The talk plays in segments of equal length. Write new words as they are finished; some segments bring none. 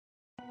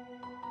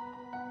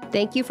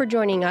Thank you for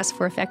joining us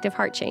for Effective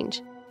Heart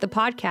Change, the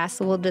podcast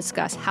that will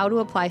discuss how to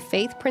apply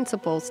faith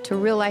principles to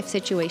real-life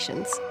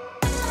situations.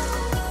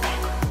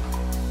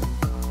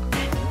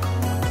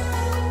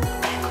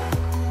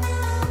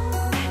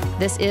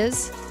 This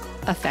is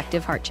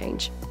Effective Heart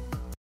Change.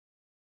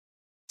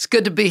 It's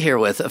good to be here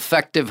with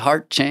Effective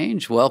Heart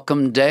Change.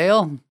 Welcome,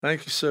 Dale.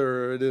 Thank you,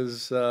 sir. It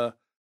is a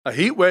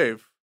heat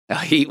wave. A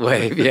heat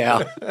wave,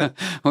 yeah.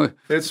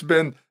 It's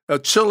been a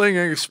chilling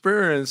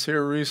experience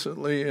here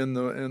recently in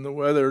the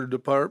weather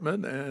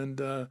department,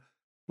 and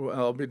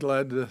I'll be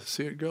glad to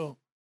see it go.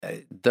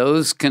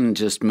 Those can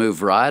just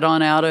move right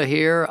on out of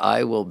here.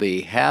 I will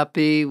be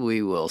happy.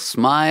 We will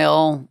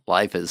smile.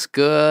 Life is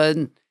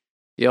good.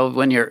 You know,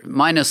 when you're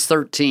minus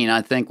 13,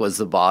 I think was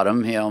the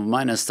bottom,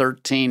 minus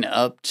 13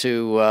 up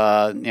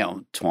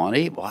to,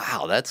 20.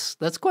 Wow,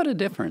 that's quite a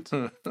difference.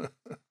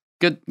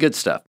 Good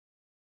stuff.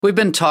 We've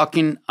been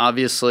talking,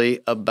 obviously,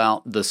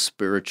 about the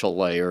spiritual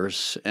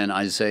layers, and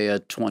Isaiah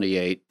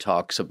 28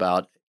 talks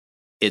about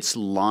it's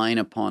line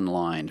upon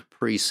line,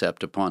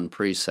 precept upon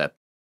precept.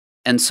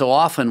 And so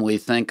often we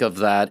think of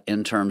that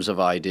in terms of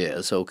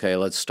ideas. Okay,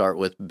 let's start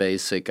with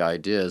basic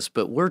ideas,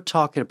 but we're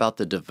talking about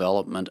the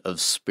development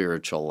of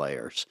spiritual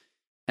layers.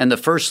 And the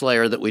first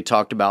layer that we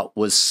talked about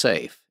was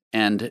safe.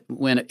 And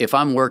if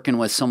I'm working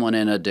with someone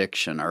in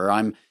addiction, or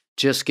I'm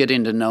just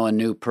getting to know a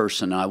new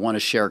person, I want to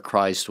share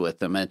Christ with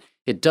them, and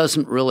it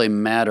doesn't really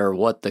matter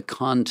what the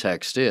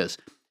context is.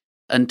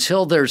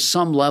 Until there's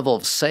some level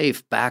of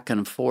safe back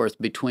and forth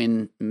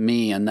between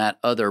me and that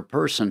other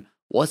person,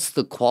 what's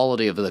the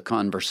quality of the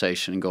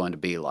conversation going to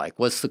be like?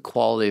 What's the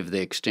quality of the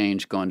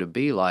exchange going to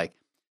be like?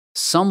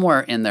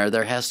 Somewhere in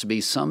there has to be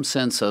some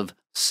sense of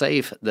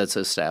safe that's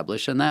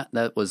established, and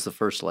that was the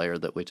first layer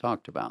that we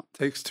talked about.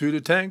 Takes two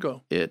to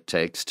tango. It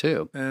takes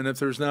two. And if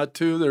there's not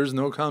two, there's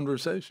no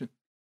conversation.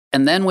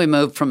 And then we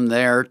move from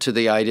there to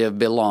the idea of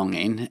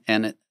belonging,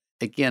 and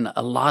again,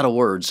 a lot of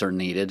words are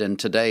needed, and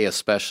today,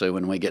 especially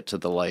when we get to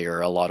the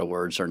layer, a lot of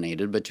words are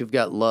needed, but you've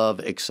got love,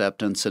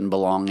 acceptance, and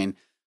belonging.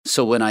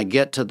 So when I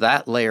get to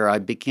that layer, I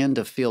begin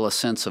to feel a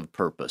sense of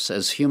purpose.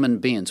 As human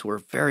beings, we're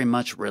very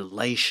much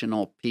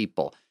relational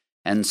people,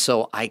 and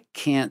so I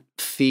can't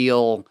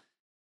feel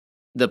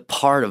the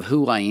part of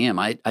who I am.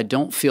 I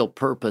don't feel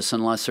purpose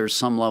unless there's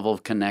some level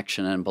of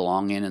connection and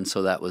belonging, and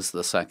so that was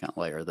the second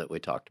layer that we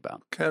talked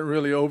about. Can't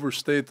really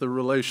overstate the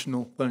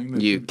relational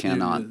thing. You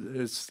cannot.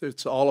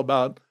 It's all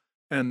about,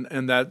 and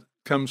that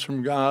comes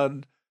from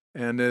God,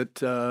 and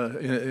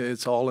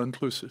it's all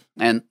inclusive.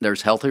 And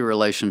there's healthy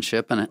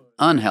relationship and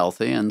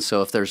unhealthy, and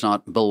so if there's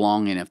not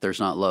belonging, if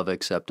there's not love,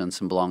 acceptance,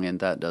 and belonging,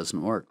 that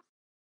doesn't work.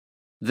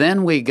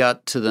 Then we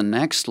got to the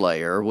next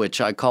layer,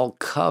 which I call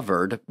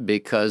covered,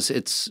 because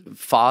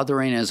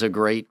fathering is a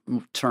great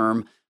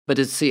term, but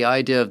it's the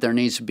idea of there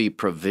needs to be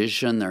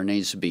provision, there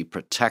needs to be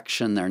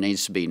protection, there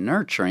needs to be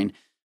nurturing.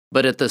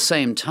 But at the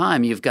same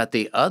time, you've got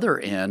the other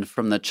end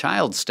from the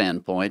child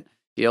standpoint.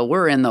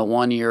 We're in the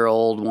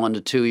 1-year-old, 1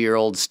 to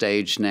 2-year-old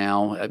stage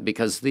now,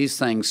 because these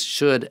things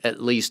should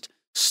at least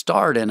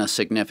start in a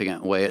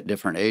significant way at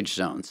different age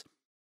zones.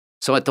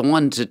 So at the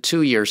 1 to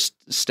 2 year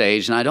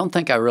stage, and I don't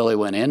think I really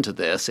went into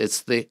this,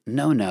 it's the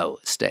no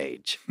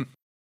stage.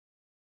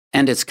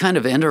 And it's kind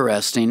of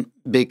interesting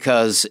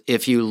because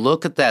if you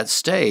look at that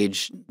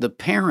stage, the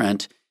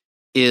parent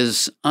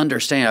is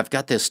understanding, I've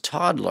got this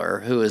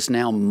toddler who is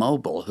now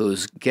mobile,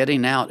 who's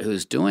getting out,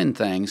 who's doing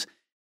things,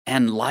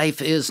 and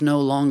life is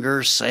no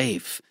longer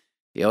safe.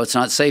 It's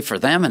not safe for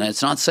them and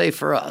it's not safe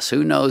for us.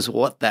 Who knows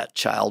what that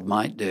child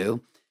might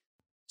do?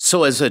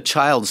 So as a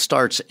child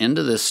starts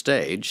into this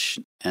stage,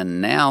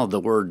 and now the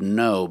word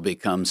no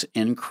becomes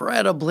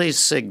incredibly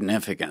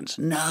significant.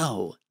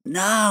 No,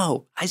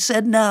 I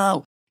said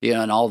no.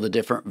 And all the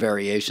different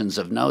variations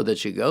of no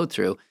that you go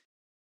through.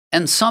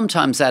 And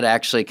sometimes that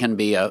actually can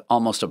be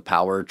almost a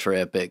power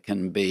trip. It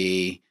can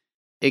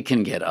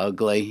get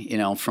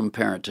ugly, from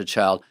parent to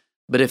child.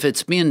 But if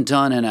it's being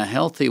done in a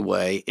healthy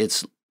way,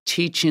 it's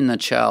teaching the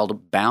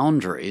child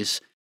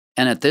boundaries.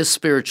 And at this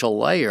spiritual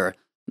layer,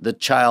 the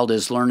child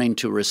is learning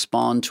to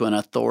respond to an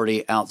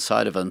authority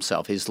outside of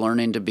himself. He's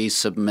learning to be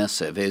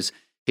submissive.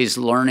 He's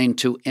learning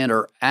to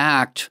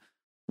interact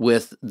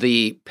with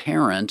the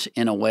parent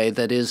in a way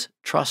that is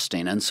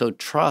trusting. And so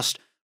trust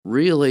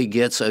really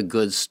gets a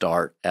good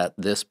start at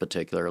this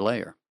particular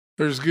layer.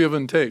 There's give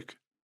and take.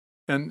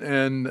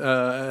 And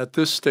at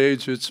this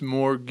stage, it's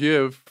more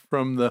give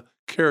from the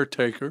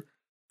caretaker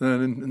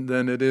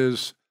than it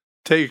is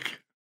take,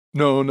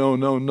 no.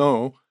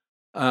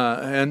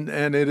 And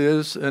it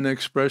is an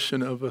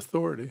expression of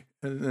authority,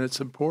 and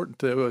it's important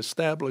to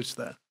establish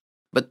that.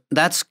 But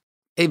that's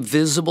a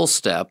visible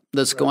step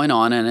that's going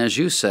on, and as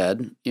you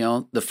said,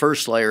 the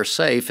first layer,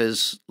 safe,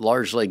 is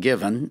largely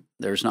given.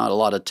 There's not a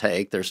lot of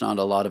take. There's not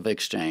a lot of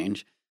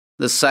exchange.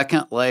 The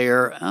second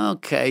layer,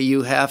 okay,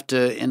 you have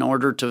to, in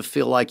order to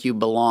feel like you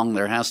belong,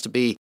 there has to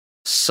be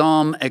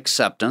some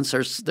acceptance.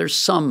 There's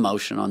some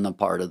motion on the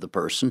part of the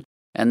person.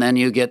 And then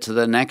you get to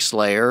the next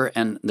layer,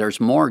 and there's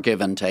more give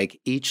and take.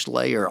 Each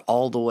layer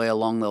all the way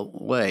along the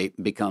way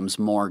becomes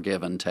more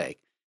give and take.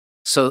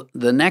 So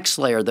the next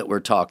layer that we're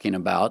talking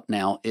about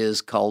now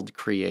is called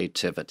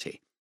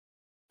creativity.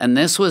 And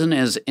this one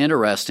is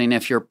interesting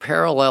if you're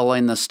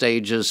paralleling the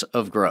stages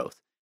of growth.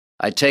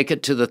 I take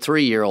it to the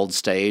 3-year-old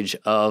stage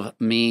of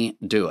me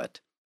do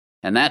it.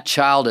 And that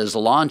child is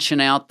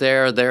launching out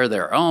there. They're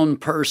their own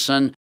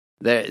person.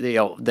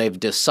 They've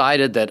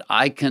decided that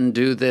I can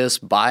do this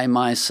by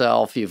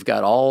myself. You've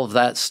got all of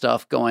that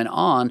stuff going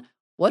on.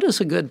 What does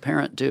a good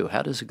parent do?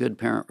 How does a good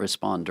parent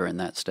respond during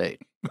that stage?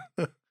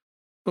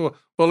 Well,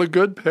 a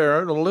good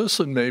parent will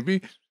listen,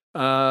 maybe,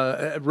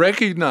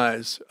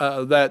 recognize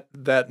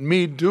that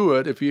me do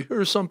it. If you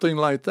hear something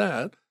like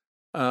that,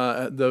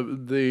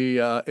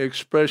 the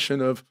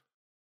expression of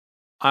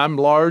I'm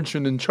large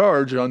and in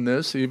charge on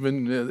this,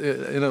 even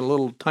in a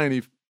little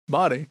tiny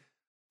body,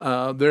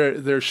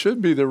 there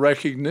should be the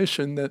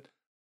recognition that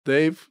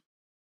they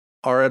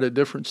are at a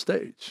different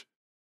stage.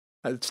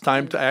 It's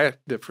time to act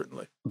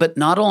differently. But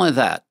not only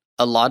that,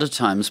 a lot of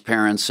times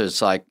parents,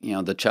 it's like,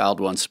 the child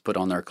wants to put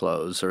on their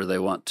clothes or they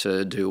want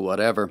to do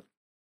whatever,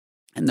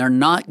 and they're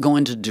not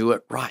going to do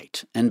it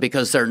right. And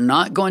because they're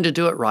not going to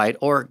do it right,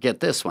 or get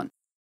this one,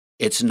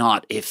 it's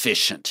not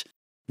efficient.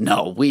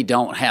 No, we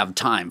don't have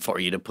time for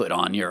you to put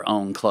on your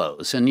own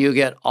clothes. And you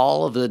get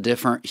all of the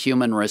different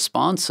human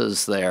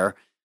responses there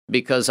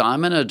because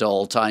I'm an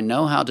adult. I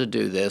know how to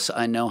do this.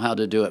 I know how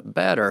to do it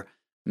better.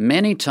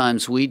 Many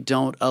times we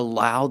don't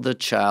allow the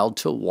child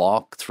to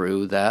walk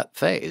through that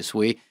phase.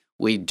 We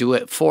do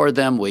it for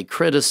them. We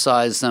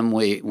criticize them.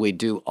 We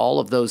do all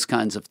of those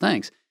kinds of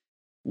things.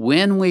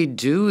 When we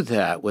do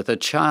that with a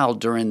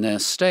child during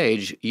this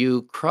stage,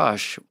 you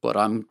crush what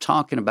I'm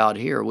talking about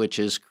here, which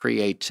is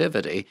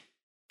creativity.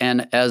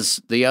 And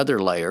as the other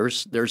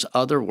layers, there's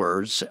other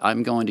words.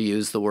 I'm going to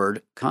use the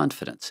word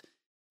confidence.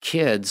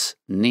 Kids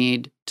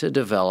need to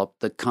develop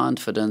the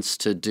confidence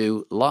to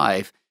do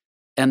life.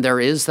 And there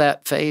is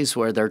that phase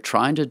where they're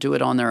trying to do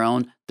it on their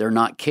own. They're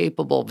not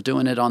capable of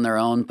doing it on their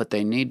own, but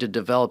they need to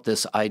develop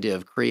this idea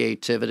of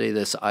creativity,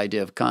 this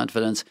idea of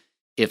confidence.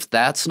 If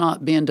that's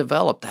not being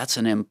developed, that's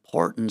an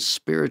important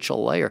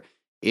spiritual layer.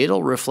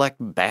 It'll reflect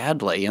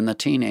badly in the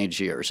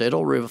teenage years.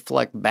 It'll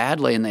reflect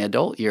badly in the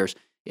adult years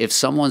if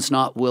someone's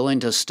not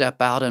willing to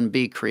step out and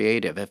be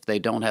creative, if they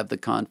don't have the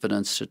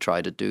confidence to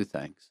try to do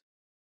things.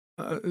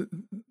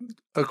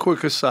 A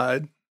quick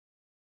aside,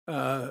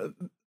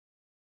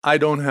 I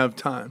don't have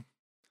time.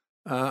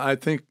 I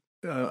think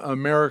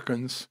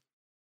Americans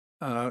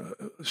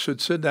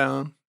should sit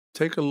down,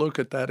 take a look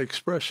at that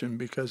expression,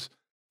 because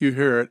you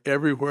hear it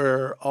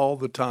everywhere all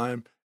the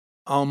time,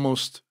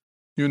 almost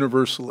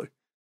universally.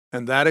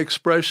 And that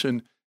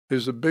expression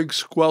is a big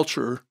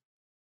squelcher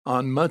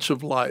on much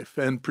of life,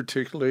 and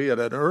particularly at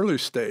an early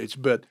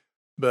stage. But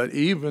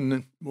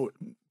even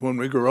when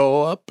we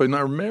grow up and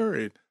are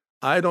married,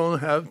 I don't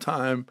have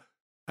time.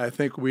 I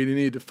think we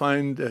need to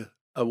find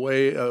a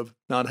way of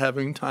not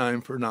having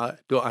time for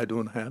I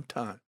don't have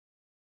time.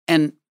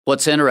 And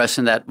what's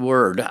interesting, that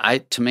word,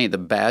 to me, the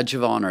badge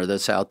of honor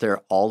that's out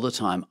there all the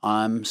time,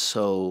 I'm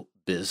so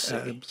busy.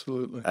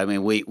 Absolutely. I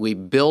mean, we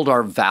build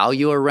our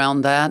value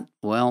around that.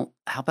 Well,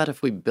 how about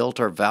if we built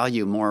our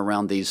value more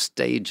around these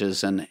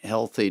stages and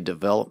healthy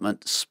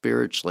development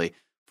spiritually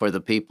for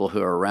the people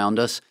who are around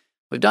us?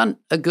 We've done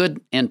a good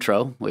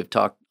intro. We've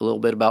talked a little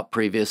bit about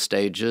previous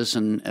stages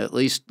and at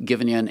least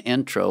given you an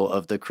intro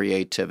of the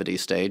creativity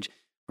stage.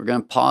 We're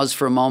going to pause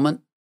for a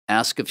moment,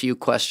 ask a few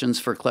questions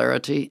for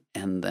clarity,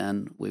 and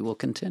then we will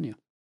continue.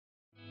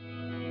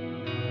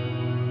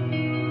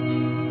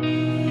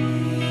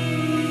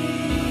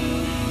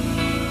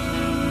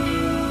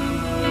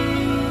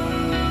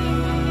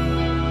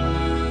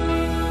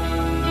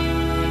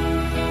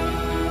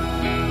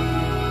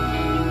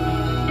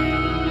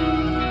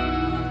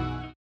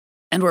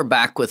 And we're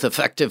back with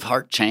Effective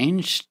Heart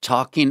Change,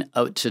 talking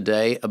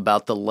today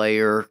about the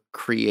layer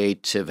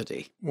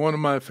creativity. One of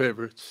my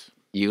favorites.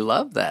 You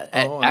love that.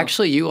 Oh,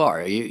 actually, you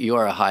are. You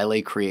are a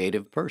highly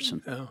creative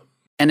person. Yeah.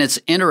 And it's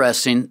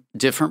interesting,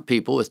 different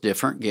people with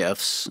different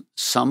gifts.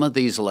 Some of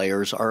these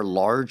layers are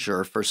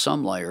larger for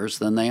some layers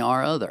than they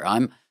are other.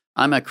 I'm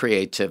a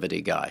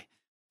creativity guy.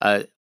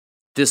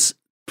 This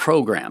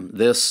program,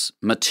 this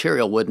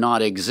material would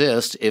not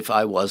exist if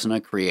I wasn't a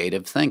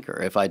creative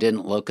thinker, if I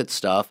didn't look at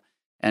stuff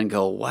and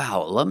go,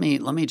 wow, let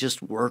me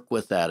just work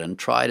with that and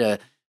try to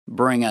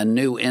bring a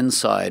new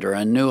insight or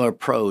a new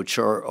approach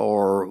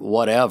or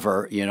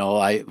whatever.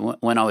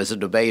 When I was a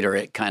debater,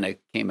 it kind of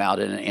came out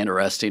in an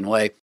interesting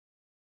way.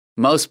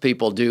 Most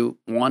people do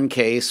one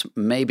case,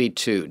 maybe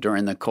two,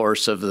 during the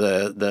course of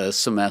the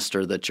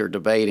semester that you're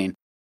debating.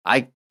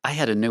 I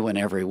had a new one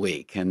every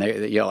week, and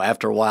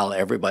after a while,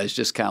 everybody's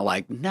just kind of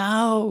like,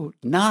 no,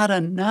 not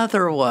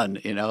another one,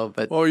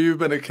 But you've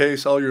been a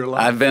case all your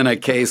life. I've been a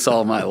case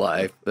all my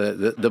life.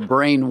 The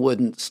brain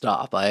wouldn't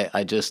stop.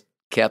 I just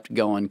kept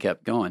going.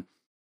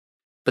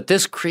 But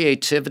this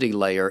creativity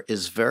layer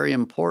is very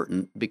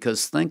important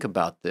because think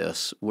about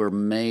this: we're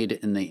made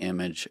in the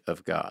image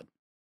of God.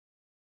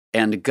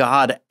 And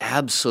God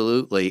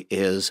absolutely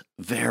is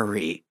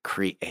very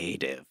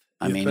creative.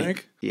 You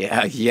think?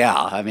 Yeah.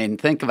 I mean,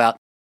 think about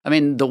I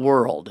mean, the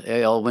world,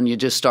 when you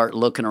just start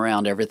looking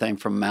around, everything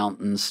from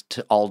mountains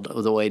to all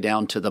the way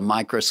down to the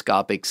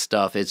microscopic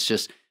stuff, it's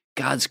just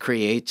God's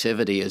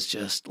creativity is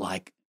just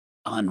like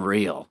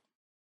unreal.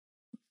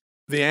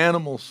 The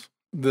animals,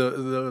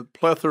 the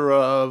plethora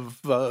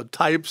of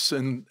types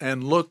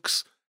and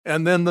looks,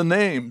 and then the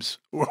names.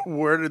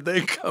 Where did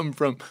they come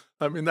from?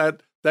 I mean,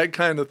 that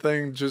kind of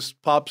thing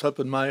just pops up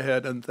in my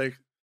head and think,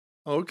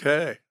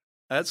 okay,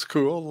 that's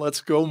cool.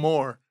 Let's go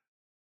more.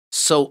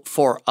 So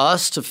for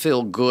us to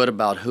feel good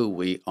about who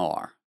we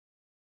are,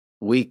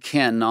 we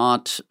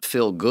cannot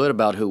feel good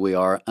about who we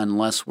are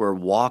unless we're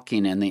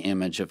walking in the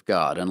image of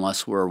God,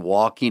 unless we're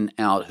walking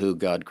out who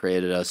God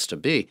created us to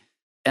be.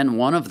 And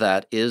one of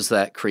that is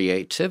that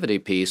creativity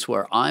piece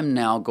where I'm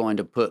now going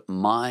to put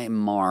my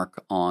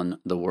mark on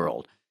the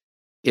world.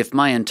 If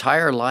my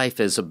entire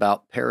life is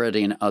about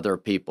parroting other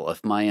people,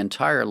 if my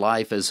entire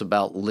life is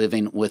about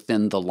living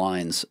within the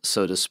lines,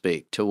 so to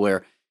speak, to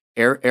where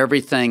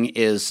everything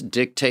is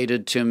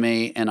dictated to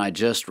me and I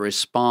just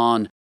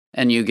respond,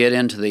 and you get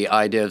into the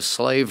idea of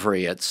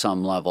slavery at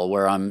some level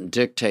where I'm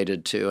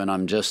dictated to and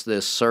I'm just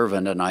this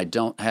servant and I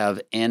don't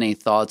have any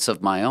thoughts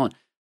of my own,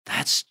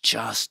 that's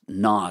just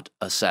not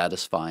a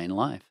satisfying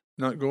life.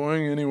 Not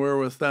going anywhere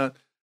with that.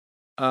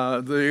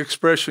 The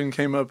expression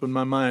came up in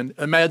my mind.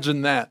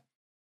 Imagine that.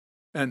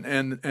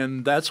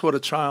 And that's what a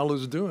child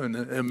is doing.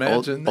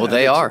 Imagine that. Oh,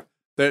 they are.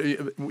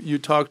 You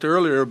talked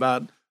earlier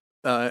about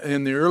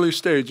in the early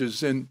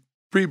stages, in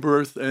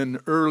pre-birth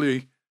and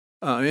early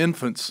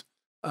infants,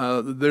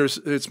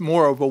 it's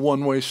more of a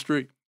one-way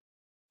street.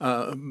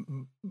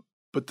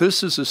 But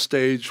this is a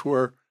stage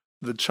where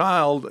the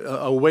child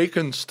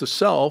awakens to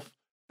self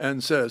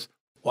and says,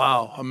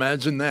 wow,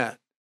 imagine that.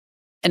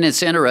 And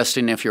it's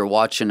interesting if you're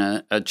watching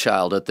a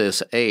child at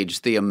this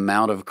age, the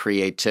amount of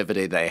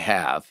creativity they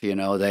have. You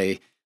know, the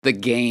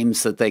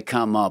games that they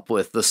come up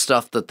with, the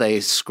stuff that they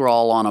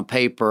scrawl on a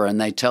paper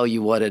and they tell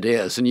you what it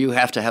is. And you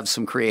have to have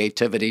some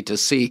creativity to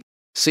see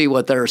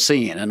what they're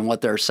seeing and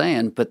what they're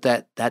saying. But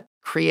that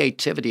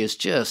creativity is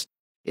just,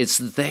 it's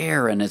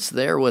there, and it's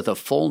there with a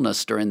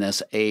fullness during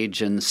this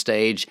age and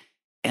stage.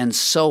 And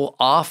so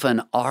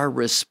often our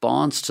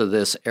response to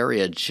this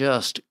area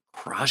just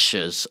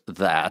crushes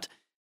that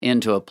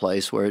into a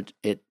place where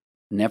it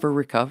never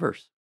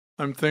recovers.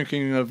 I'm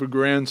thinking of a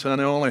grandson.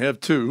 I only have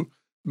two,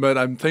 but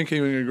I'm thinking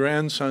of a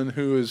grandson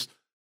who is,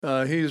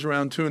 he's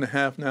around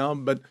 2.5 now,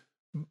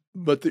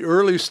 but the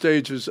early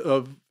stages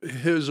of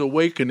his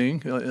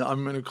awakening,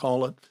 I'm going to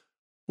call it,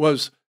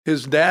 was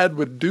his dad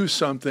would do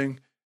something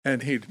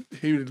and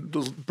he'd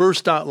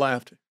burst out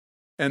laughing.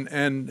 And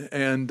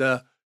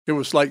it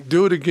was like,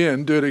 do it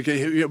again.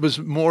 It was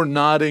more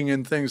nodding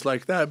and things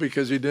like that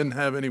because he didn't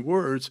have any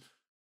words.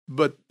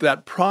 But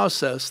that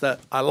process, that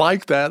I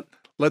like that,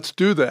 let's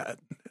do that.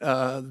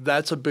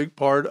 That's a big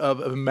part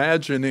of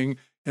imagining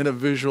in a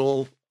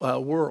visual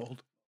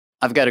world.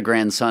 I've got a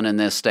grandson in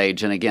this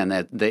stage, and again,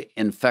 the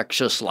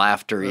infectious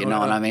laughter, you know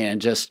what I mean,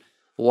 and just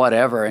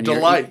whatever. And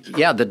delight.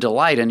 The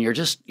delight, and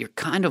you're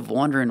kind of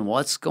wondering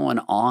what's going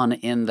on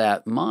in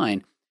that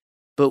mind.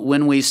 But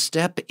when we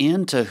step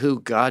into who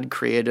God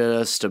created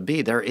us to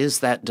be, there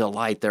is that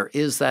delight, there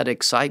is that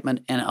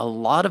excitement, and a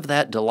lot of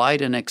that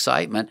delight and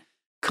excitement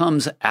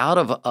comes out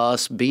of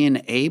us being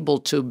able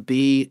to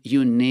be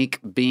unique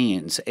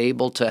beings,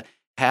 able to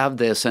have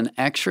this and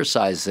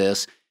exercise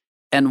this.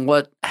 And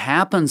what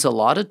happens a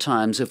lot of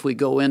times if we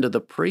go into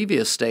the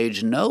previous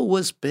stage, Noah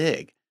was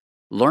big.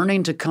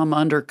 Learning to come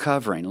under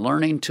covering,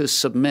 learning to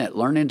submit,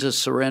 learning to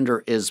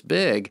surrender is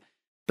big.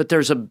 But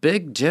there's a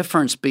big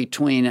difference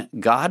between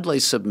godly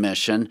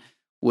submission,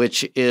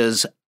 which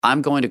is,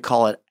 I'm going to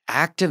call it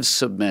active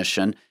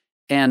submission,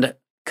 and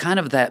kind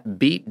of that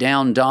beat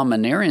down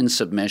domineering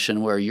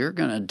submission where you're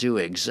going to do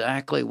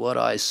exactly what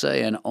I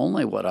say and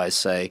only what I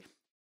say.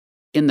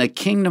 In the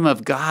kingdom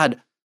of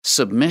God,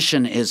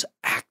 submission is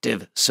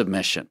active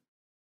submission.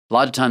 A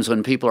lot of times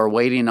when people are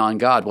waiting on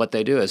God, what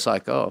they do is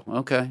like, oh,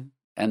 okay.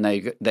 And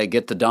they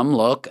get the dumb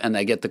look and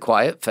they get the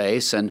quiet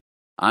face, and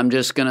I'm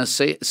just going to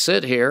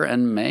sit here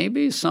and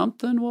maybe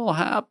something will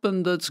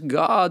happen that's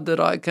God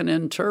that I can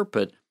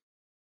interpret.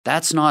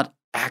 That's not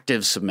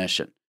active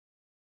submission.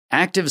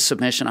 Active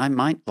submission, I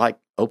might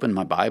open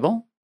my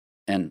Bible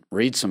and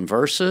read some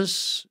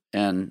verses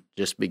and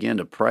just begin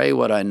to pray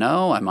what I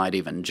know. I might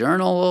even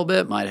journal a little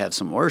bit, might have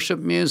some worship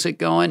music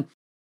going.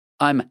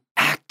 I'm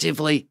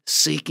actively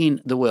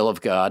seeking the will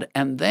of God.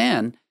 And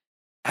then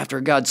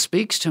after God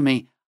speaks to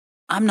me,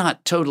 I'm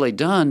not totally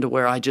done to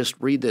where I just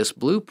read this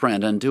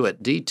blueprint and do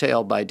it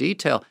detail by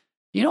detail.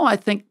 You know, I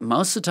think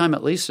most of the time,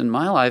 at least in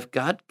my life,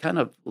 God kind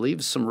of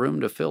leaves some room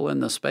to fill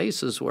in the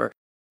spaces where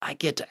I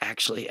get to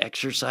actually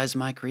exercise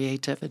my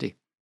creativity.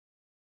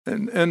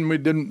 And we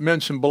didn't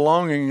mention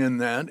belonging in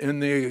that, in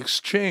the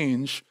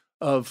exchange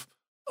of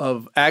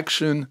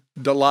action,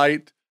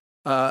 delight.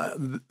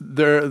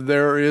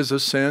 There is a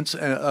sense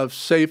of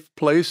safe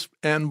place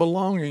and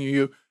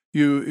belonging.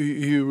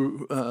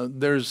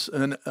 There's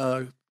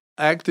an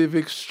active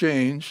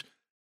exchange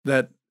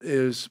that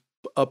is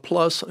a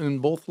plus in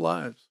both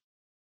lives.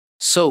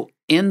 So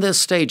in this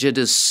stage, it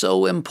is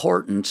so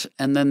important.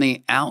 And then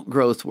the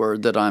outgrowth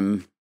word that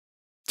I'm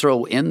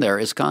throw in there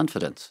is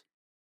confidence.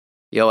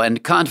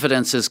 And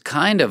confidence is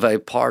kind of a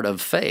part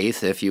of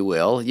faith, if you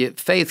will.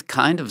 Faith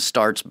kind of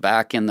starts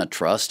back in the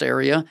trust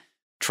area.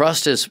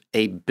 Trust is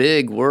a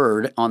big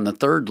word on the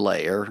third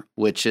layer,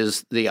 which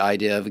is the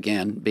idea of,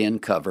 again, being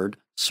covered,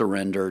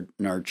 surrendered,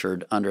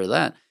 nurtured under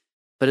that.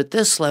 But at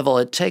this level,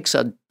 it takes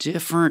a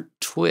different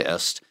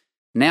twist.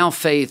 Now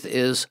faith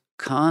is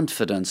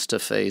confidence to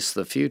face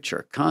the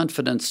future,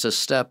 confidence to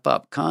step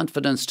up,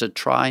 confidence to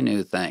try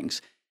new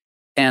things.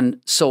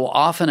 And so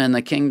often in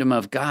the kingdom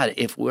of God,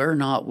 if we're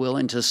not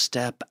willing to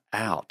step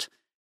out,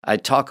 I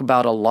talk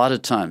about a lot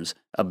of times,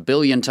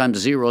 1,000,000,000 times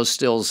zero is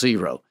still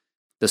zero.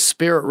 The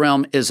spirit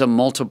realm is a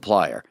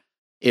multiplier.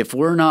 If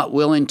we're not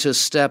willing to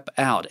step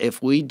out,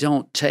 if we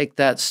don't take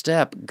that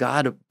step,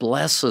 God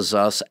blesses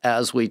us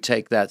as we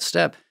take that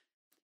step.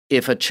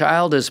 If a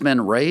child has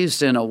been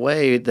raised in a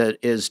way that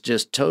is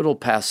just total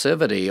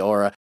passivity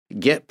or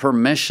get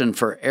permission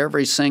for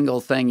every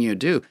single thing you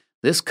do,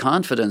 this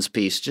confidence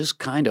piece just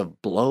kind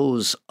of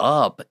blows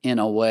up in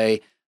a way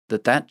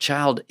that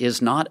child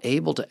is not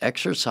able to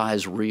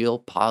exercise real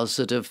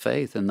positive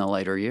faith in the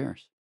later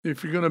years.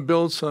 If you're going to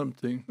build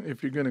something,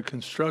 if you're going to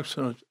construct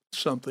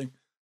something,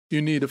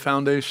 you need a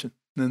foundation.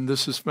 And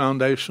this is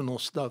foundational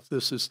stuff.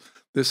 This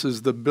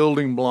is the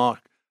building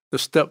block, the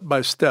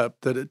step-by-step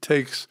that it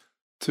takes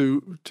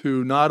to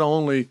not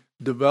only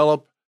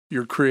develop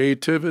your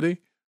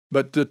creativity,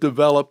 but to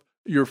develop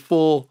your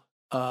full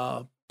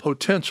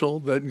potential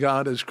that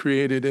God has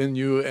created in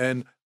you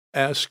and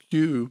ask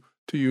you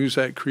to use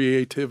that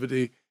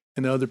creativity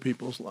in other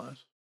people's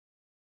lives.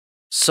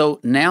 So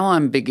now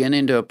I'm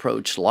beginning to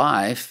approach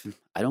life.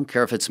 I don't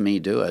care if it's me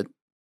do it.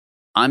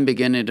 I'm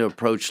beginning to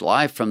approach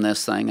life from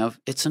this thing of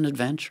it's an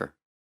adventure.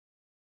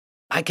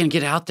 I can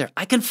get out there.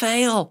 I can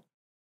fail.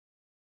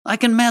 I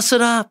can mess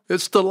it up.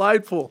 It's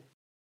delightful.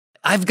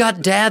 I've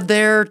got dad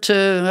there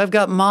I've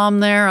got mom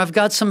there. I've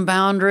got some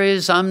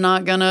boundaries. I'm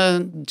not going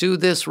to do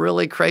this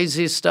really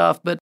crazy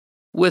stuff, but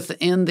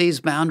within these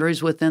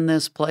boundaries, within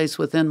this place,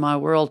 within my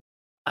world,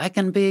 I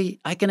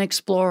can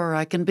explore,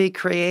 I can be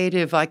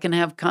creative, I can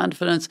have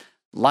confidence.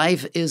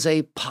 Life is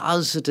a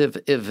positive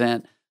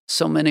event.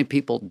 So many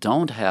people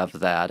don't have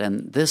that,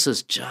 and this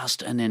is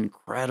just an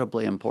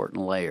incredibly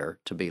important layer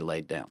to be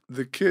laid down.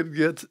 The kid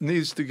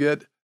needs to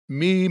get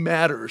me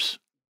matters.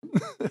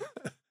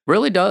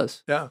 Really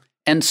does. Yeah.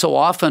 And so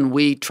often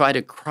we try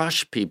to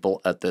crush people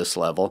at this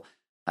level.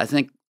 I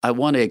think I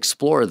want to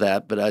explore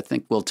that, but I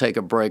think we'll take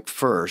a break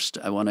first.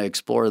 I want to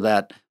explore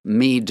that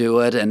me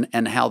do it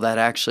and how that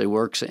actually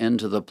works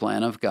into the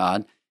plan of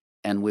God.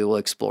 And we will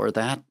explore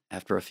that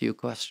after a few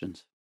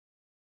questions.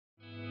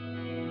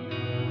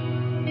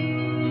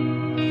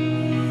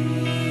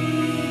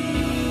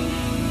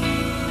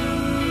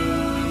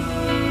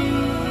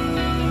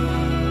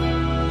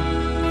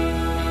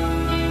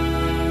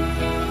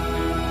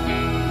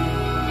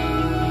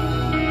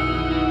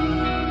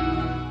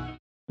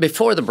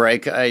 Before the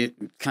break, I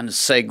kind of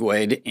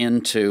segued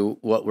into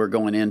what we're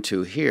going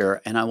into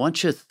here, and I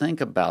want you to think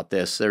about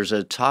this. There's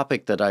a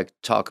topic that I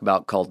talk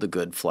about called the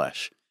good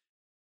flesh.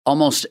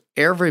 Almost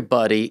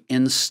everybody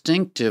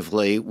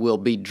instinctively will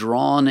be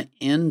drawn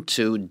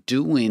into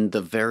doing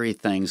the very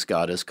things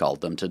God has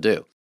called them to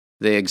do.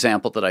 The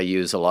example that I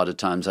use a lot of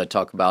times, I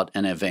talk about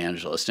an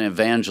evangelist. An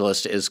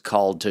evangelist is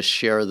called to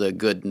share the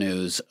good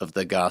news of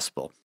the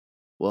gospel.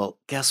 Well,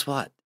 guess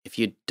what? If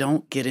you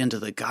don't get into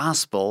the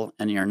gospel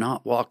and you're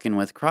not walking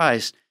with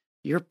Christ,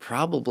 you're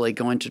probably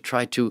going to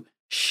try to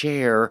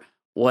share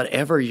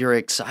whatever you're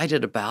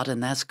excited about,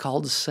 and that's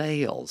called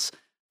sales.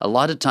 A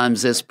lot of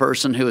times this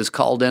person who is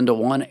called into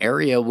one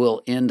area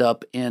will end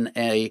up in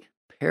a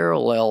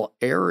parallel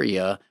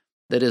area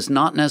that is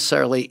not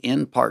necessarily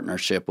in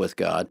partnership with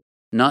God,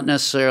 not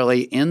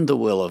necessarily in the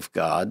will of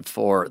God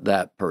for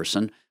that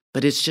person,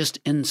 but it's just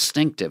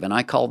instinctive, and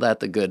I call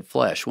that the good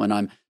flesh, when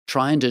I'm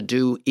trying to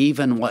do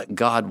even what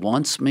God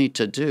wants me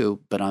to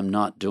do, but I'm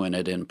not doing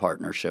it in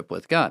partnership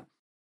with God.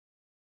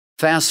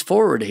 Fast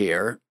forward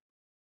here,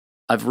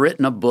 I've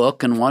written a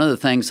book, and one of the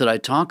things that I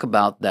talk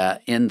about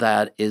in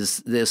that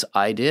is this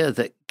idea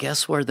that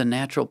guess where the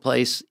natural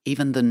place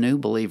even the new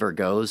believer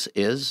goes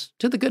is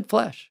to the good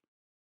flesh.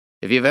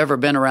 If you've ever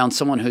been around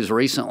someone who's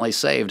recently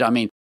saved,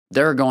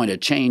 they're going to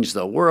change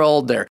the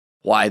world.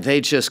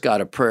 They just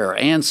got a prayer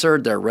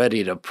answered. They're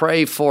ready to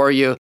pray for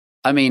you.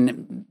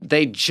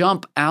 They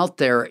jump out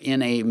there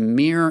in a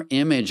mirror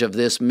image of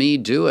this me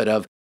do it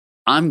of,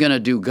 I'm going to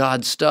do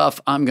God's stuff.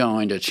 I'm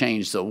going to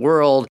change the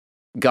world.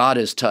 God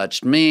has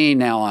touched me.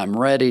 Now I'm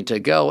ready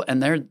to go.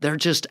 And they're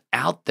just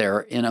out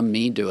there in a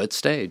me do it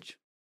stage.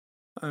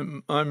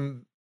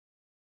 I'm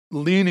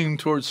leaning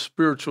towards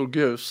spiritual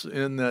gifts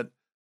in that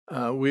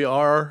we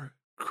are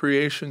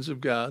creations of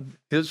God.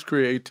 His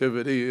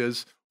creativity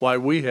is why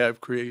we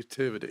have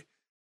creativity.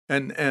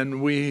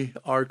 And we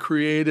are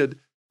created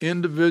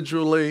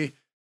individually,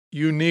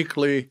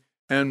 uniquely,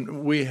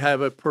 and we have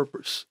a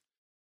purpose.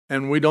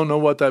 And we don't know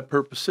what that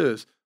purpose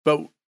is,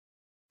 but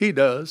He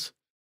does.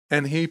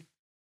 And He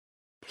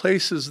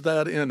places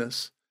that in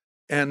us.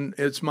 And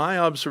it's my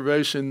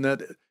observation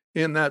that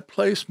in that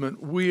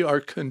placement, we are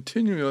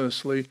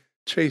continuously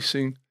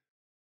chasing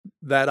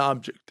that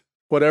object,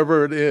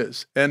 whatever it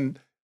is, and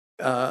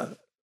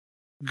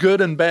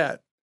good and bad.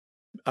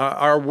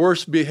 Our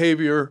worst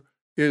behavior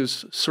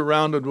is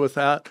surrounded with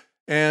that,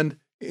 and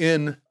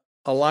in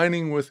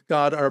aligning with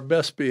God, our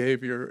best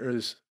behavior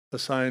is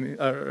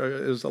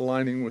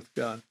aligning with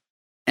God.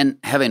 And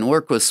having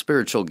worked with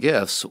spiritual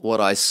gifts,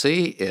 what I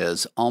see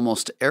is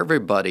almost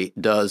everybody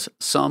does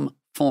some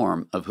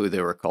form of who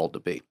they were called to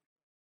be.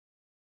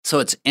 So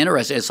it's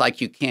interesting. It's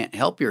like you can't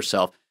help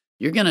yourself.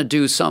 You're going to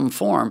do some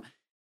form.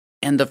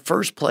 And the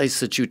first place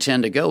that you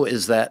tend to go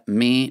is that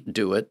me,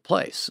 do it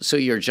place. So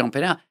you're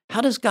jumping out.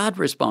 How does God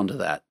respond to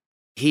that?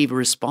 He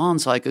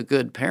responds like a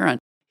good parent.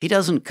 He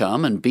doesn't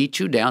come and beat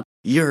you down.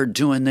 You're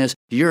doing this.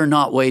 You're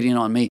not waiting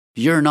on me.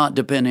 You're not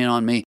depending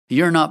on me.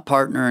 You're not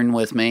partnering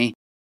with me.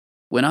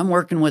 When I'm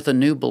working with a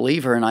new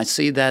believer and I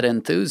see that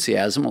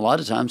enthusiasm, a lot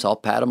of times I'll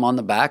pat them on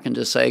the back and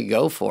just say,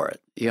 go for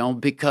it.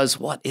 Because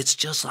what? It's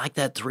just like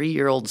that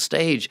 3-year-old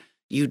stage.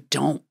 You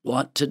don't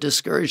want to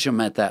discourage them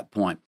at that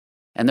point.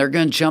 And they're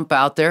going to jump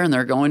out there and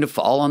they're going to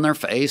fall on their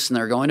face and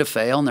they're going to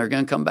fail and they're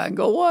going to come back and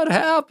go, what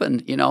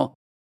happened?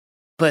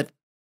 But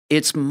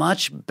it's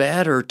much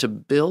better to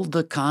build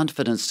the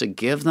confidence to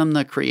give them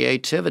the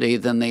creativity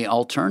than the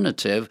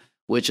alternative,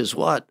 which is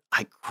what?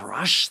 I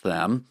crush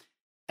them.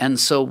 And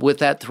so with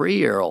that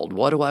 3-year-old,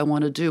 what do I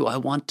want to do? I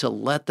want to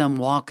let them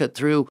walk it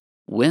through.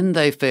 When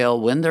they fail,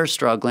 when they're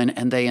struggling,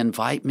 and they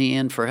invite me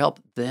in for help,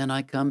 then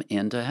I come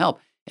in to help.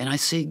 And I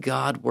see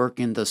God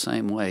working the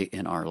same way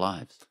in our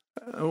lives.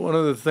 One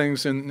of the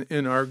things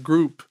in our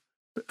group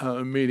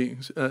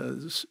meetings,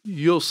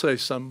 you'll say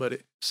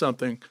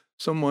something,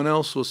 someone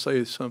else will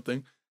say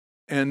something,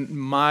 and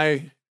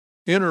my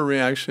inner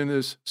reaction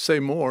is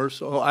say more.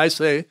 So I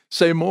say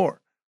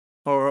more,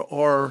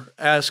 or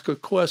ask a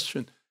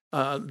question.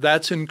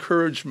 That's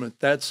encouragement.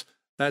 That's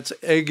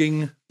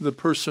egging the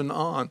person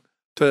on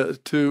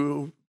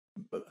to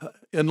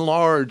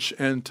enlarge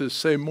and to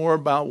say more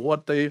about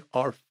what they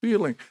are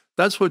feeling.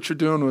 That's what you're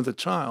doing with a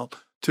child,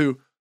 to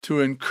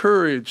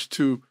encourage,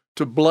 to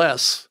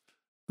bless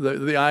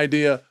the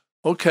idea.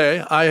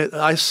 Okay,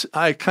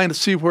 I kind of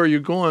see where you're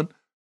going.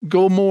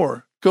 Go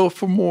more. Go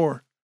for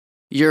more.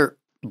 You're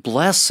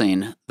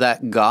blessing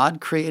that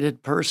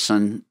God-created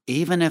person,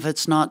 even if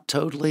it's not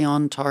totally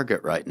on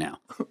target right now.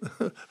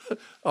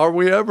 Are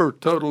we ever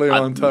totally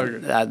on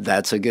target?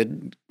 That's a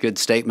good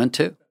statement,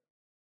 too.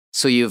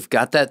 So you've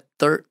got that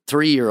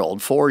 3-year-old,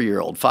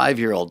 4-year-old,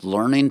 5-year-old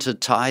learning to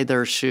tie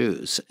their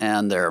shoes,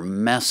 and they're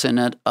messing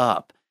it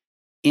up.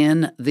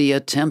 In the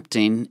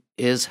attempting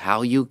is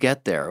how you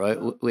get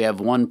there. We have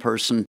one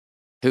person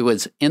who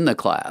was in the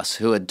class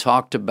who had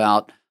talked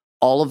about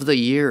all of the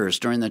years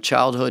during the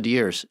childhood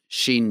years,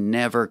 she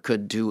never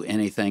could do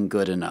anything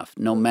good enough.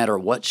 No matter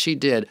what she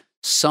did,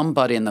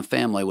 somebody in the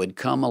family would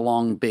come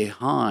along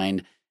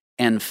behind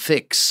and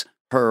fix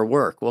her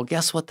work. Well,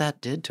 guess what that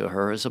did to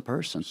her as a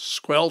person?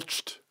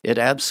 Squelched. It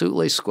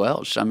absolutely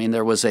squelched. I mean,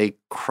 there was a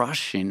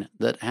crushing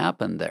that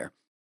happened there.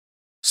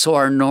 So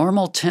our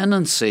normal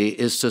tendency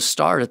is to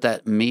start at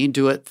that me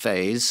do it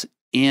phase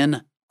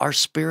in our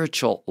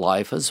spiritual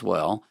life as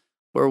well,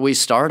 where we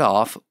start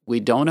off, we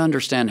don't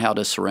understand how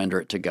to surrender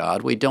it to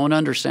God. We don't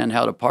understand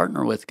how to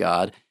partner with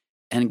God.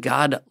 And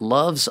God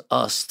loves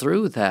us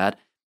through that.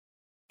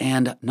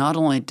 And not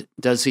only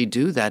does He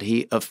do that,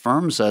 He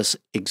affirms us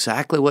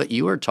exactly what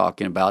you were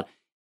talking about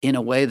in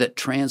a way that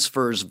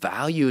transfers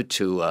value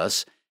to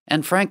us.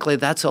 And frankly,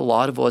 that's a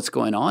lot of what's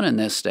going on in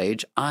this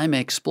stage. I'm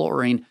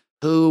exploring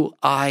who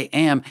I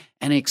am.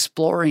 And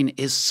exploring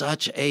is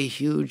such a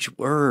huge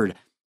word.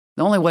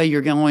 The only way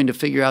you're going to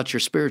figure out your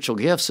spiritual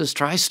gifts is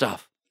try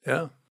stuff.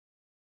 Yeah.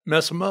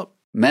 Mess them up.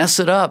 Mess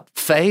it up.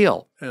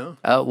 Fail.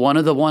 Yeah. One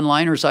of the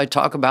one-liners I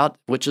talk about,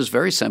 which is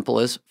very simple,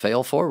 is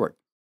fail forward.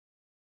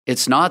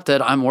 It's not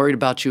that I'm worried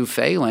about you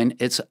failing.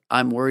 It's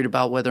I'm worried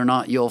about whether or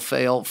not you'll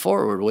fail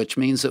forward, which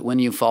means that when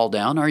you fall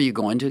down, are you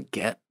going to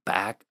get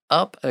back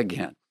up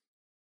again?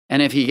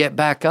 And if you get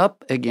back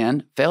up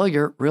again,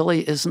 failure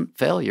really isn't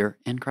failure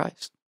in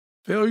Christ.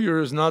 Failure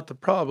is not the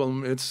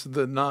problem. It's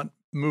the not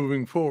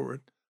moving forward.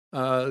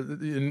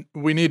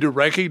 We need to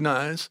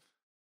recognize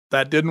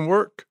that didn't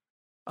work.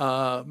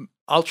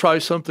 I'll try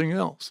something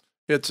else.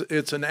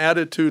 It's an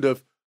attitude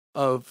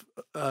of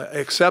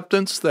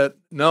acceptance that,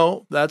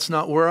 no, that's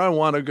not where I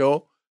want to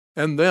go.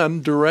 And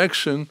then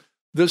direction,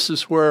 this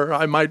is where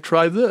I might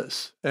try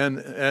this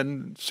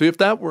and see if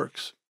that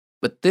works.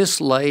 But this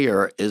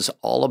layer is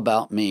all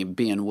about me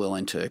being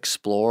willing to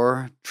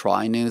explore,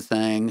 try new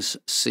things,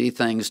 see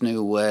things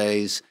new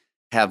ways,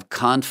 have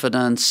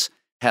confidence,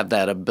 have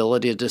that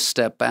ability to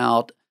step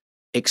out,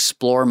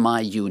 explore my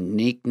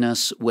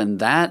uniqueness. When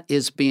that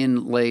is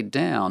being laid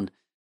down,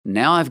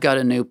 now I've got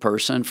a new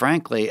person.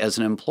 Frankly, as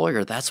an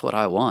employer, that's what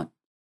I want.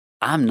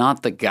 I'm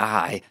not the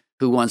guy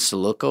who wants to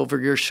look over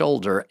your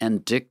shoulder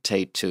and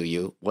dictate to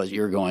you what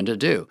you're going to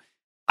do.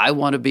 I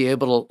want to be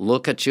able to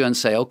look at you and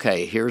say,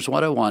 okay, here's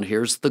what I want.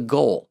 Here's the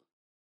goal.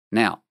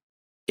 Now,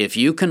 if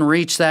you can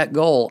reach that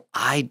goal,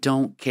 I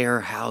don't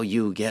care how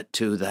you get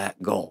to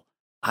that goal.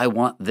 I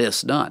want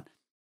this done.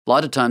 A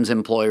lot of times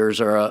employers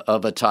are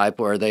of a type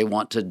where they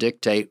want to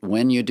dictate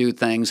when you do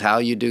things, how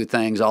you do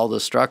things, all the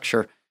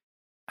structure.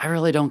 I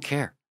really don't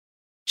care.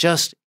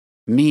 Just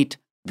meet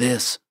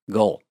this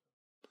goal.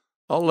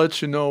 I'll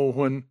let you know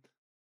when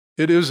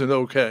it isn't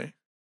okay,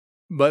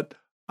 but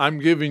I'm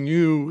giving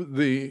you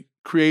the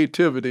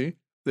creativity,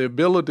 the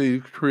ability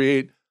to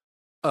create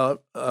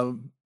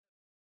an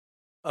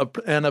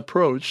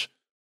approach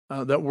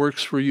that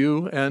works for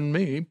you and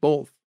me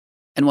both.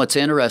 And what's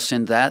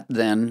interesting, that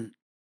then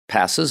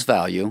passes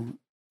value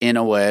in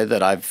a way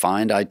that I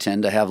find I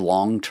tend to have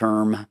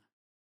long-term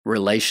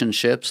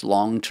relationships,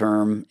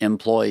 long-term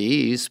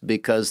employees,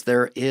 because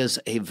there is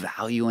a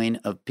valuing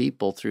of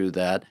people through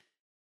that.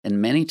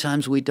 And many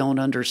times we don't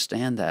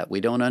understand that.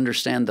 We don't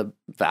understand the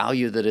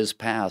value that is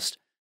passed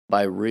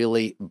by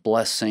really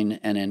blessing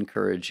and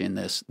encouraging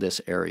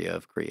this area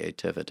of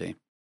creativity.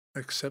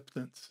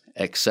 Acceptance.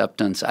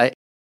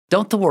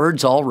 Don't the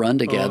words all run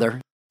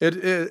together?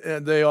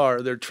 They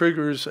are. They're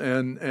triggers,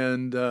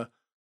 and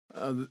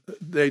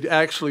they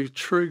actually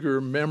trigger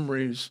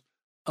memories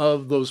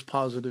of those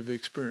positive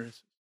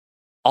experiences.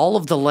 All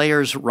of the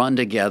layers run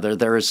together.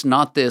 There is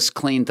not this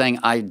clean thing.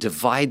 I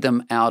divide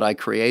them out. I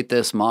create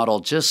this model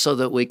just so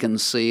that we can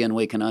see and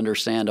we can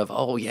understand of,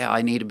 oh yeah,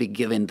 I need to be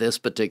giving this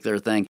particular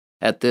thing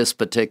at this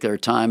particular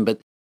time.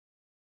 But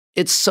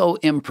it's so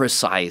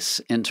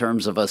imprecise in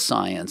terms of a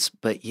science,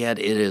 but yet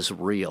it is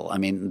real. I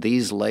mean,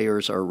 these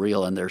layers are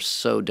real and they're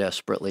so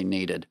desperately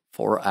needed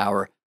for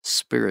our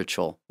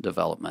spiritual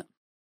development.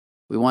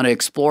 We want to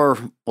explore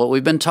what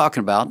we've been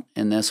talking about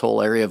in this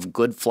whole area of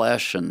good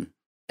flesh and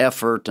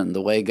effort and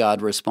the way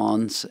God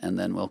responds, and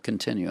then we'll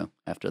continue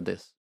after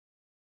this.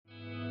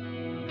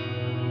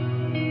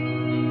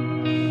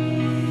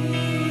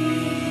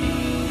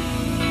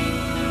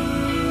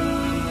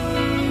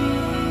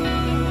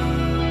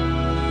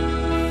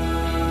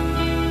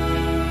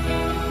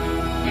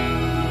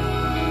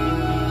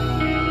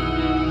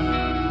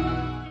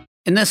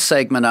 In this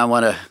segment, I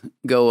want to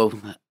go a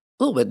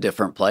little bit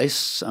different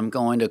place. I'm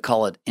going to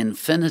call it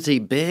infinity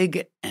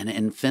big and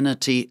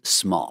infinity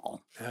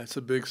small. That's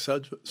a big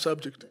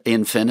subject.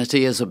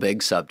 Infinity is a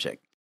big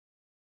subject.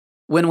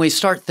 When we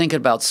start thinking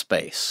about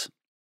space,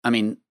 I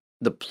mean,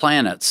 the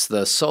planets,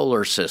 the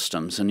solar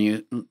systems, and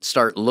you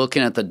start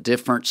looking at the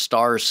different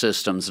star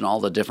systems and all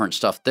the different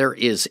stuff, there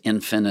is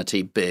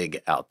infinity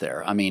big out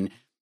there. I mean,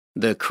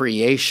 the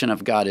creation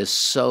of God is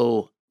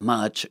so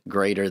much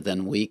greater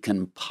than we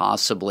can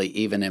possibly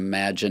even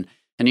imagine.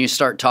 And you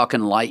start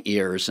talking light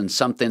years and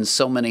something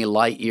so many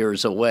light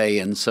years away.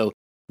 And so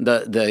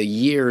the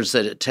years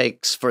that it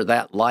takes for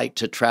that light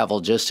to travel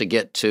just to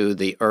get to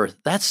the earth,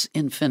 that's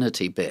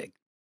infinity big.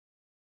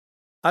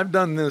 I've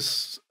done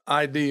this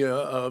idea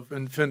of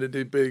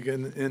infinity big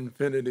and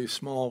infinity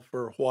small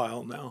for a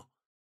while now.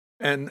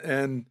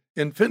 And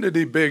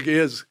infinity big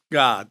is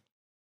God.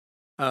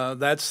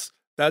 That's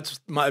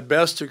my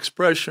best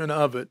expression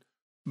of it.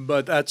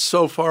 But that's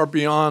so far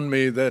beyond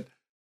me that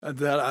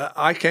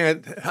I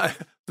can't.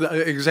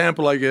 The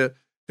example I get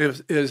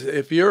is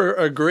if you're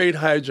a great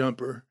high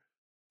jumper,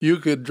 you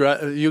can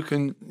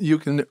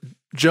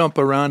jump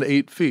around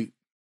 8 feet.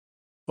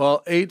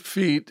 Well, 8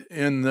 feet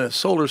in the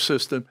solar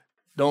system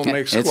don't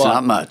make squat. It's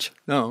not much.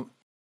 No,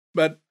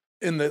 but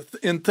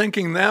in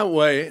thinking that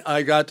way,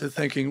 I got to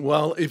thinking,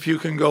 well, if you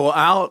can go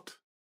out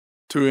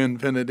to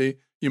infinity,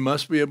 you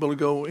must be able to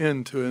go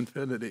into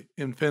infinity.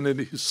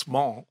 Infinity is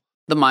small.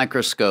 The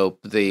microscope,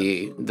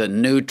 the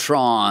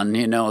neutron,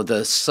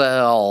 the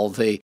cell,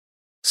 the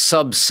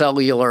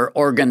subcellular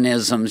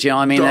organisms,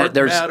 I mean,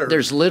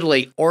 there's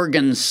literally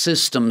organ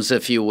systems,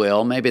 if you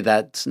will. Maybe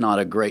that's not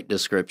a great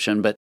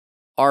description, but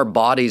our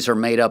bodies are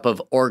made up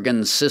of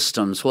organ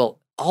systems. Well,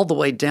 all the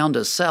way down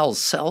to cells.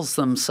 Cells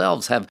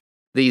themselves have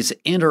these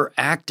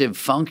interactive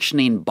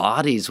functioning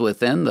bodies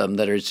within them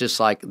that are just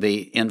like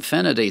the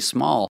infinity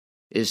small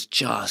is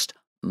just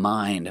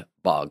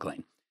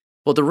mind-boggling.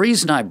 Well, the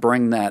reason I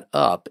bring that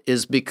up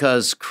is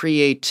because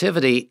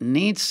creativity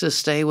needs to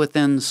stay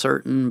within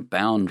certain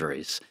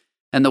boundaries.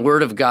 And the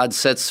Word of God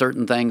sets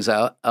certain things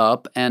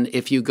up, and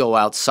if you go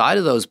outside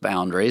of those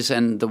boundaries,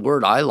 and the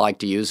word I like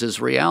to use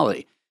is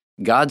reality,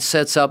 God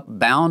sets up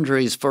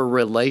boundaries for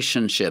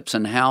relationships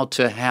and how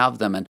to have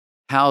them and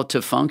how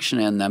to function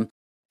in them.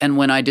 And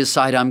when I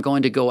decide I'm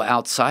going to go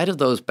outside of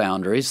those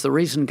boundaries, the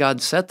reason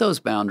God set those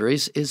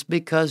boundaries is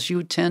because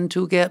you tend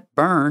to get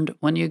burned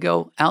when you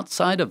go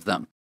outside of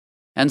them.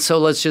 And so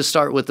let's just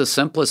start with the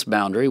simplest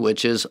boundary,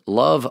 which is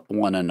love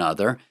one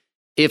another.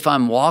 If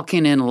I'm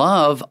walking in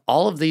love,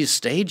 all of these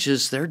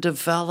stages, they're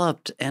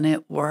developed and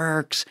it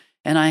works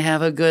and I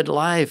have a good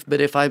life. But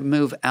if I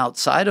move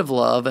outside of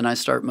love and I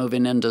start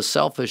moving into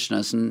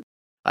selfishness and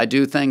I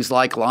do things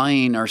like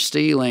lying or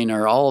stealing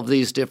or all of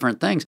these different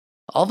things,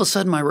 all of a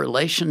sudden my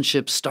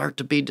relationships start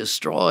to be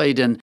destroyed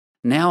and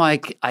now I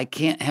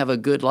can't have a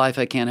good life,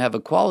 I can't have a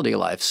quality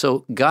life.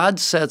 So God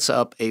sets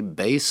up a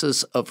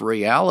basis of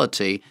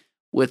reality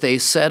with a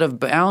set of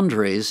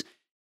boundaries,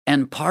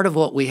 And part of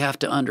what we have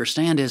to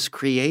understand is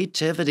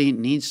creativity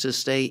needs to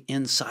stay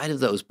inside of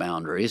those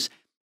boundaries.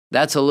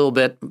 That's a little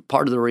bit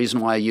part of the reason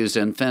why I used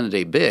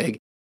infinity big.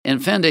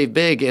 Infinity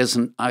big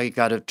isn't, I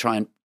got to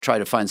try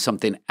to find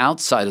something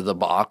outside of the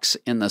box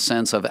in the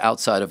sense of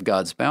outside of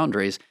God's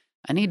boundaries.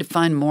 I need to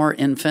find more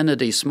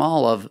infinity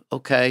small of,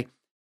 okay,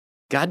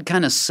 God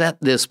kind of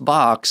set this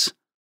box.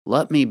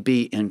 Let me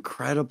be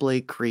incredibly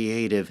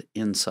creative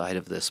inside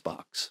of this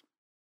box.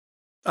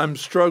 I'm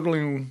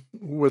struggling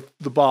with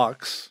the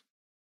box.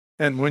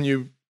 And when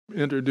you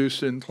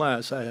introduced it in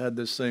class, I had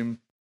the same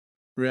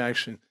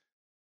reaction.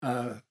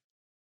 I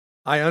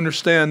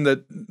understand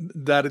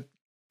that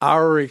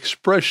our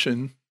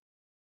expression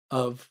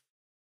of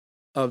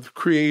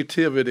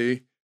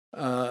creativity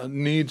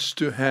needs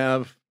to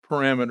have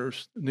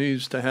parameters,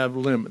 needs to have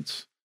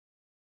limits.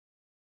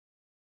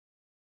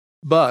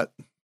 But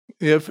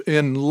if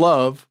in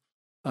love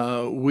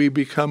we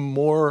become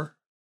more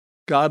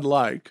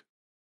God-like,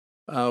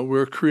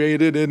 we're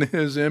created in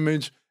His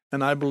image,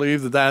 and I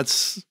believe that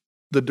that's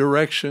the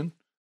direction,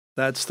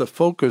 that's the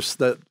focus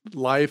that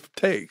life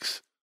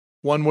takes,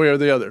 one way or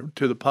the other,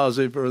 to the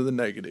positive or the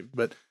negative.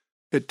 But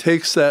it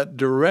takes that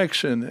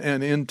direction,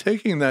 and in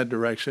taking that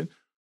direction,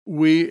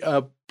 we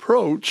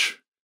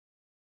approach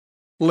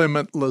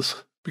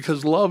limitless,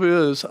 because love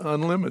is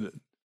unlimited.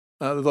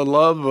 The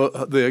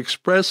love, the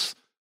expression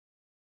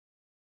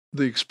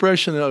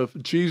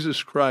of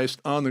Jesus Christ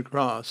on the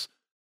cross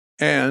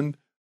and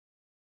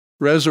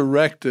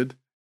resurrected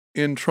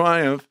in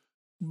triumph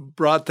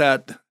brought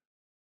that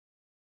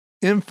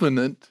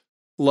infinite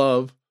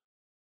love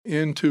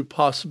into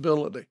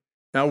possibility.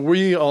 Now,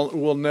 we all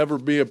will never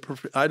be a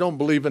perfect, I don't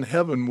believe in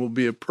heaven will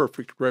be a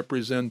perfect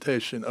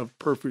representation of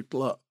perfect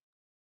love,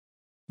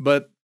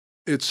 but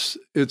it's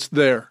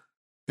there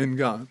in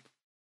God.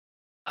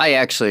 I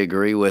actually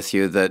agree with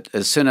you that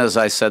as soon as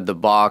I said the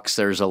box,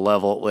 there's a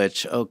level at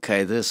which,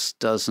 okay, this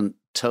doesn't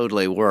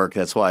totally work.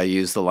 That's why I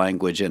use the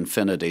language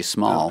infinity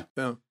small.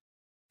 Yeah.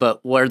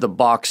 But where the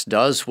box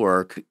does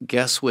work,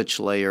 guess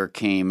which layer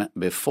came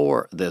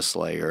before this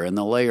layer? And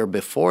the layer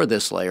before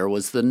this layer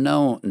was the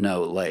no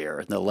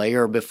layer. The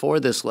layer before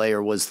this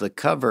layer was the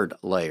covered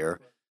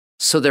layer.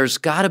 So there's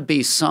got to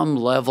be some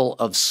level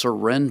of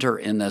surrender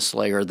in this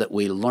layer that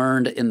we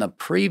learned in the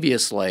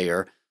previous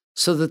layer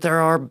so that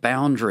there are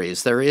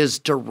boundaries, there is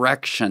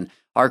direction.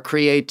 Our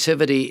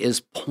creativity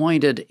is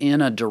pointed in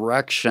a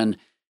direction.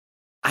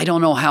 I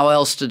don't know how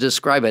else to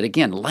describe it.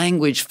 Again,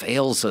 language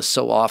fails us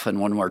so often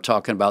when we're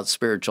talking about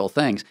spiritual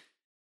things.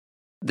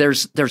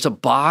 There's a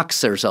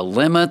box, there's a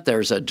limit,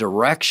 there's a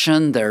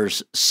direction,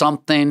 there's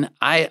something.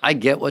 I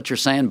get what you're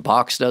saying.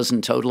 Box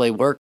doesn't totally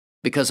work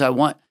because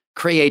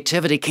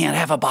creativity can't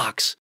have a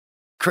box.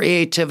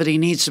 Creativity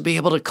needs to be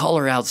able to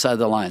color outside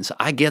the lines.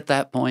 I get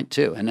that point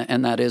too,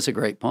 and that is a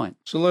great point.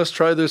 So let's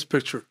try this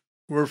picture.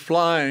 We're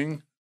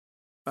flying.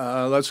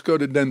 Let's go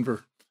to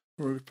Denver.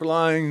 We're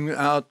flying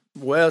out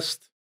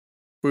west.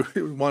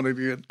 We wanted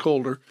to get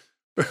colder.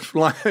 We're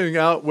flying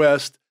out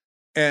west,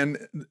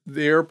 and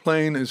the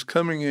airplane is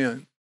coming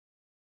in.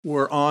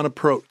 We're on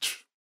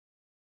approach.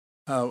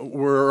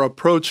 We're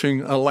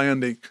approaching a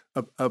landing,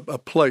 a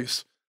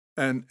place,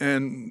 and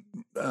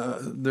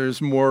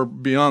there's more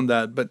beyond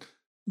that.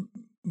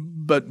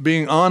 But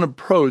being on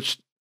approach,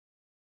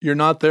 you're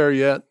not there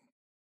yet,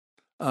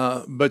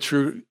 but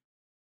you're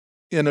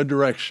in a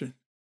direction.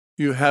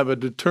 You have a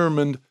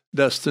determined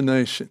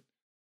destination.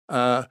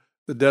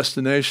 The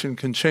destination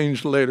can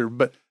change later,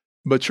 but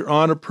you're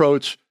on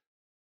approach,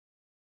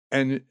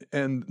 and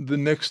the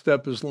next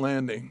step is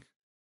landing.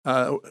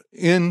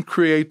 In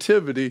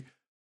creativity,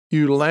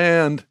 you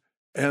land,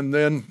 and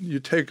then you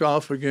take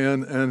off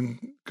again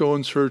and go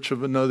in search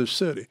of another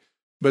city.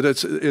 But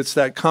it's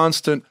that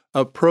constant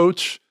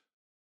approach,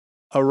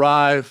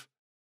 arrive,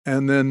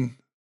 and then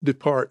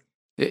depart.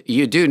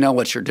 You do know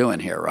what you're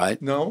doing here,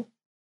 right? No?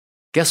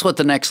 Guess what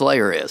the next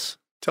layer is?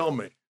 Tell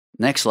me.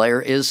 Next layer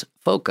is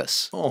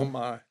focus. Oh,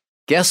 my.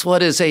 Guess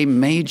what is a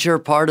major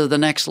part of the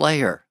next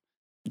layer?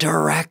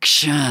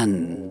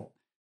 Direction.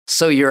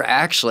 So you're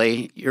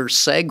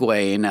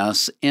segueing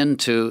us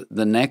into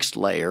the next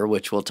layer,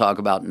 which we'll talk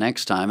about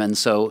next time. And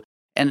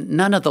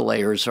none of the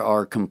layers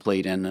are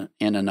complete in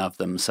and of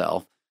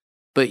themselves,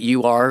 but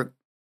you are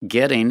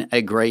getting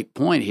a great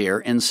point here.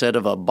 Instead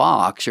of a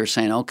box, you're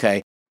saying,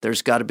 okay,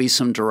 there's got to be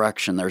some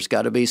direction. There's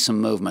got to be some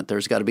movement.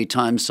 There's got to be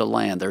times to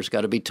land. There's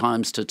got to be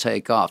times to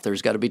take off.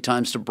 There's got to be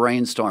times to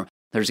brainstorm.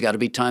 There's got to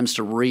be times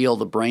to reel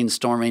the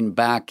brainstorming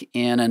back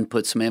in and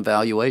put some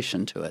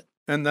evaluation to it.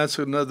 And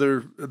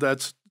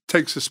that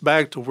takes us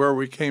back to where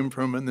we came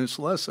from in this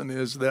lesson,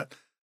 is that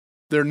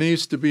there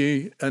needs to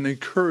be an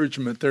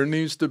encouragement. There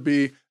needs to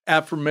be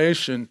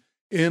affirmation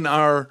in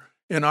our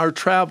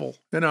travel,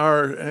 in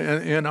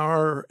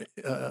our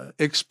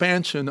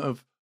expansion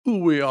of who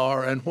we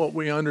are and what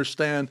we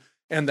understand,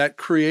 and that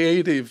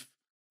creative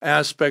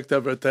aspect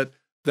of it that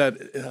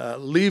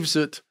leaves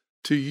it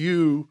to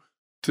you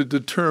to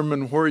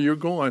determine where you're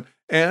going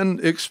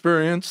and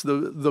experience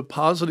the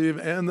positive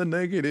and the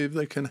negative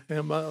that can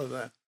come out of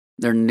that.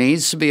 There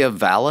needs to be a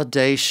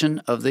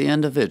validation of the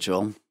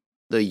individual,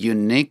 the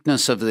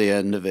uniqueness of the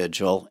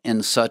individual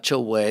in such a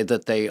way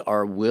that they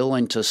are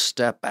willing to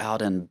step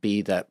out and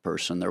be that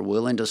person. They're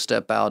willing to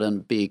step out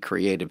and be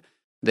creative.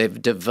 They've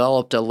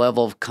developed a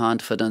level of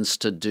confidence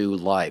to do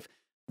life.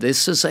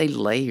 This is a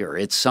layer.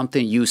 It's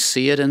something you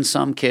see it in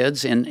some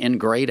kids, in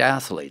great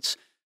athletes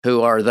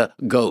who are the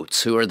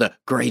GOATs, who are the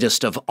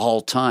greatest of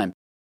all time.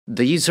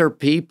 These are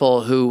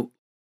people who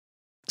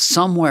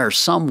somewhere,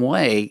 some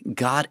way,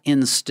 got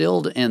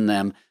instilled in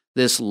them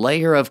this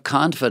layer of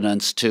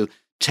confidence to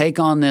take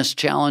on this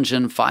challenge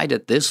and fight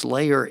it. This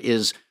layer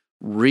is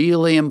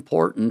really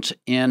important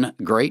in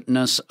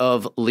greatness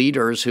of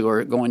leaders who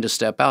are going to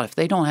step out. If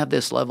they don't have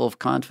this level of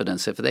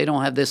confidence, if they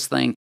don't have this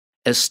thing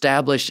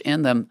established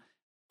in them,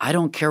 I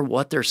don't care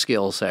what their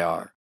skills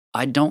are.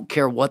 I don't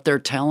care what their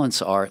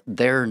talents are.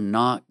 They're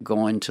not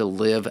going to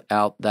live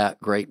out that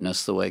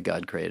greatness the way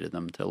God created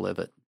them to live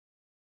it.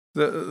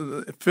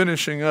 The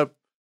finishing up,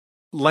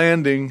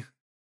 landing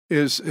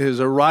is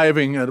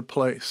arriving at a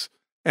place,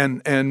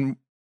 and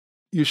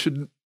you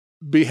should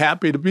be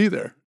happy to be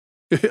there.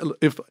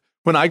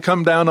 When I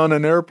come down on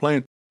an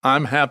airplane,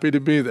 I'm happy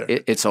to be there.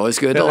 It's always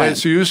good to land.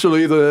 It's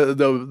usually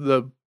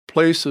the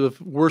place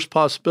of worst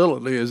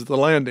possibility is the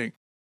landing,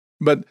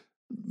 but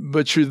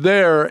you're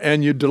there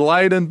and you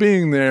delight in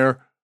being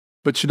there,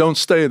 but you don't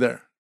stay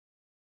there.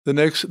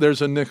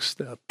 There's a next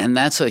step, and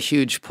that's a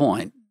huge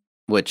point,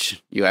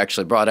 which you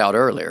actually brought out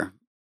earlier.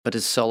 But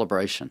it's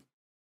celebration.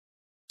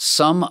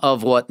 Some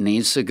of what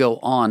needs to go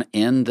on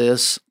in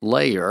this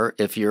layer,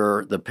 if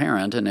you're the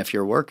parent and if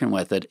you're working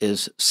with it,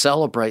 is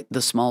celebrate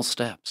the small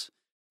steps.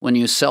 When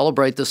you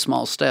celebrate the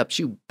small steps,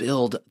 you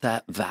build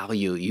that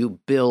value, you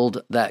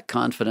build that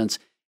confidence,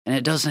 and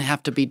it doesn't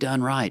have to be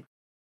done right.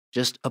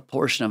 Just a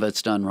portion of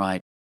it's done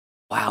right.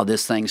 Wow,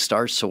 this thing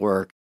starts to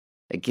work.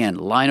 Again,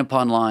 line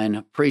upon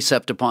line,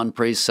 precept upon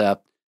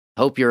precept.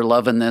 Hope you're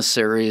loving this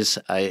series.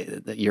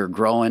 That you're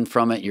growing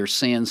from it. You're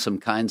seeing some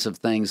kinds of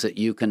things that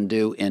you can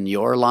do in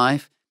your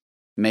life.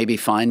 Maybe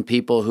find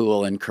people who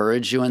will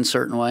encourage you in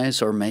certain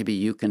ways, or maybe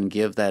you can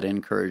give that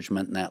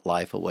encouragement and that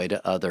life away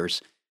to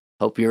others.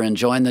 Hope you're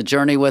enjoying the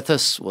journey with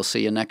us. We'll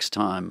see you next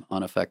time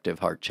on Effective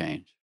Heart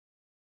Change.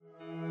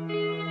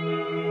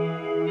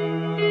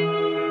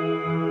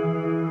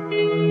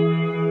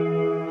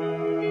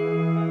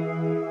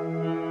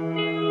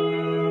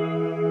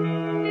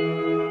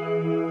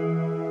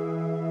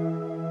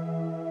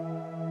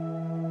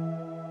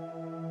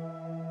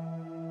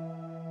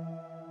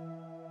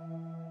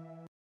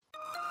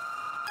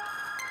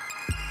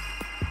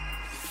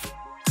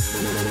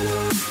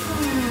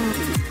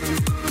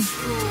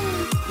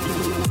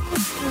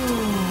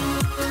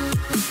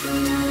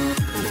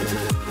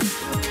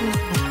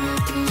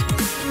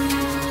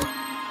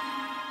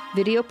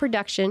 Video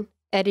production,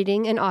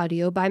 editing, and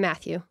audio by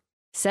Matthew.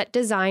 Set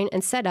design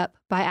and setup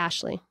by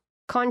Ashley.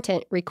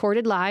 Content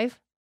recorded live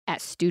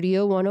at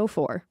Studio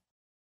 104.